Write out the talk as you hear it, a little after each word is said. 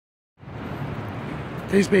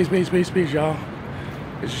Peace, y'all.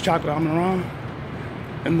 This is Chocolate AMUN-RA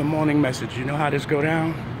in the morning message. You know how this go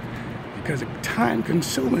down? Because it's time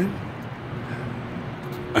consuming.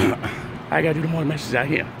 I gotta do the morning message out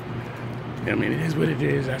here. You know what I mean? It is what it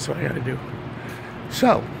is. That's what I gotta do.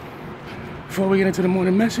 So, before we get into the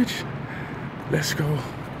morning message, let's go.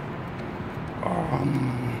 I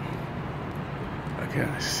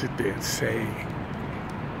can't sit there and say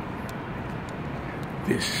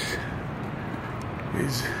this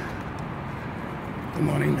is the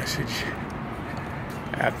morning message.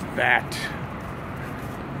 After that,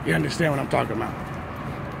 you understand what I'm talking about.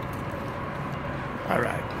 All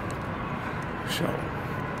right. So,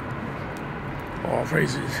 all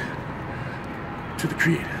praises to the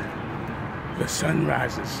Creator. The sun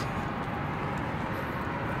rises.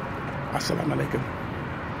 Assalamu alaikum.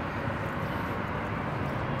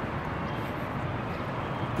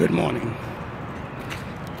 Good morning.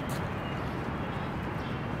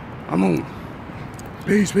 Amun.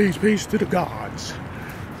 Peace to the gods,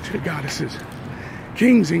 to the goddesses,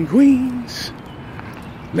 kings and queens,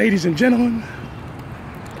 ladies and gentlemen.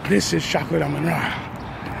 This is Chocolate AMUN-RA,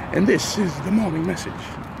 and this is the morning message.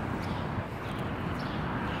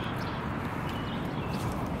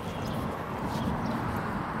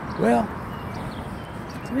 Well,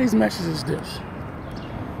 today's message is this.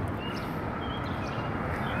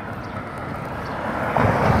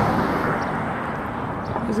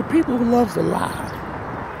 There's a people who loves to lie.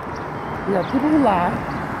 We have people who lie,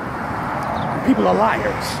 and people are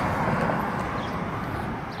liars.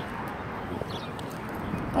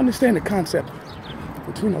 Understand the concept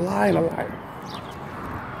between a lie and a liar.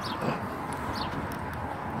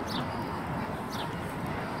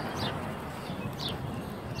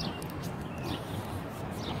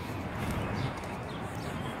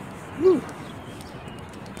 Whew.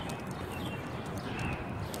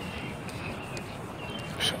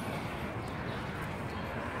 So,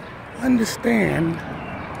 understand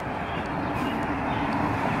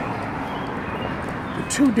the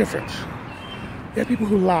two difference. There are people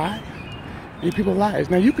who lie, and there are people liars.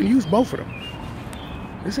 Now you can use both of them.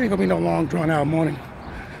 This ain't gonna be no long drawn out morning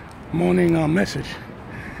message.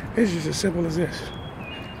 It's just as simple as this.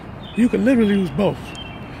 You can literally use both.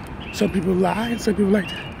 Some people lie and some people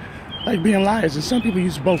like being liars, and some people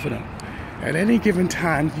use both of them. At any given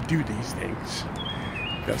time you do these things.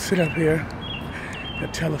 They'll sit up here,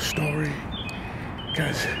 they'll tell a story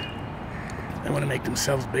because they want to make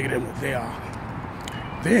themselves bigger than what they are.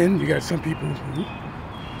 Then you got some people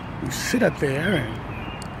who sit up there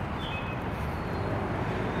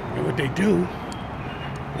and what they do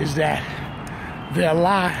is that they'll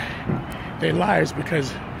lie. They liars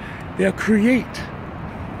because they'll create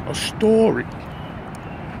a story.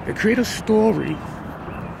 They create a story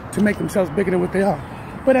to make themselves bigger than what they are.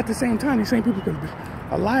 But at the same time, these same people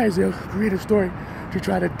are liars. They'll create a story to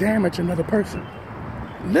try to damage another person.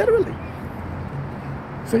 Literally.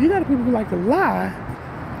 So you got people who like to lie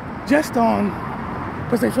just on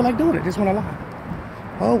because they feel like doing it. They just want to lie.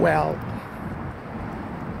 Oh well.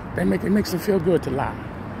 It makes them feel good to lie.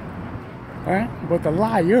 Alright? But the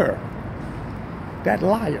liar, that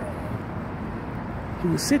liar, who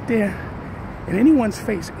will sit there in anyone's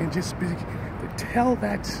face and just to tell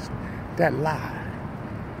that lie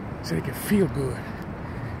so they can feel good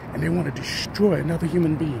and they want to destroy another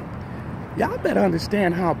human being. Y'all better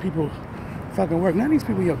understand how people fucking work. None of these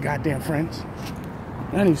people are your goddamn friends.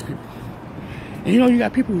 None of these people. And you know, you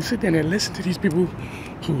got people who sit there and they listen to these people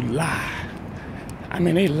who lie. I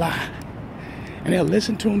mean, they lie. And they'll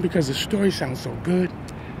listen to them because the story sounds so good.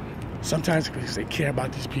 Sometimes because they care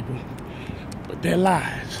about these people. But their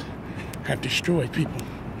lies have destroyed people.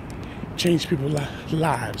 Changed people's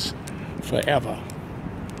lives forever.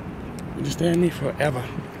 Understand me? Forever.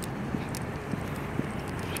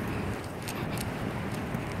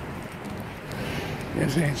 You know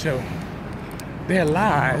what I'm saying? So, their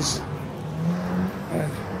lies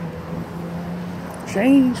have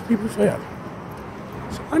changed people forever.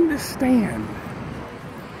 So understand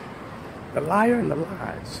the liar and the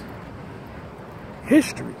lies.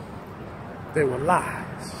 History, they were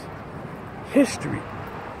lies. History,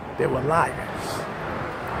 they were liars.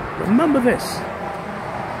 Remember this.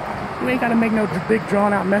 You ain't got to make no big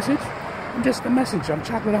drawn out message. Just the message. I'm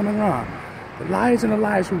Chocolate AMUN-RA. The liars and the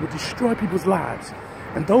lies who will destroy people's lives.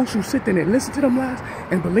 And those who sit there and listen to them lies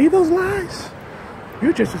and believe those lies,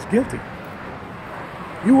 you're just as guilty.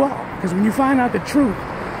 You are. Because when you find out the truth,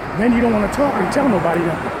 then you don't want to talk and tell nobody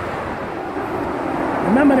nothing.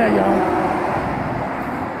 Remember that, y'all.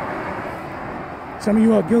 Some of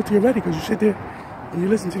you are guilty already because you sit there and you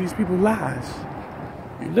listen to these people's lies.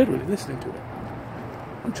 You're literally listening to it.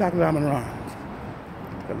 I'm Chocolate AMUN-RA.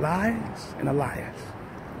 the lies and the liars.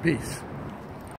 Peace.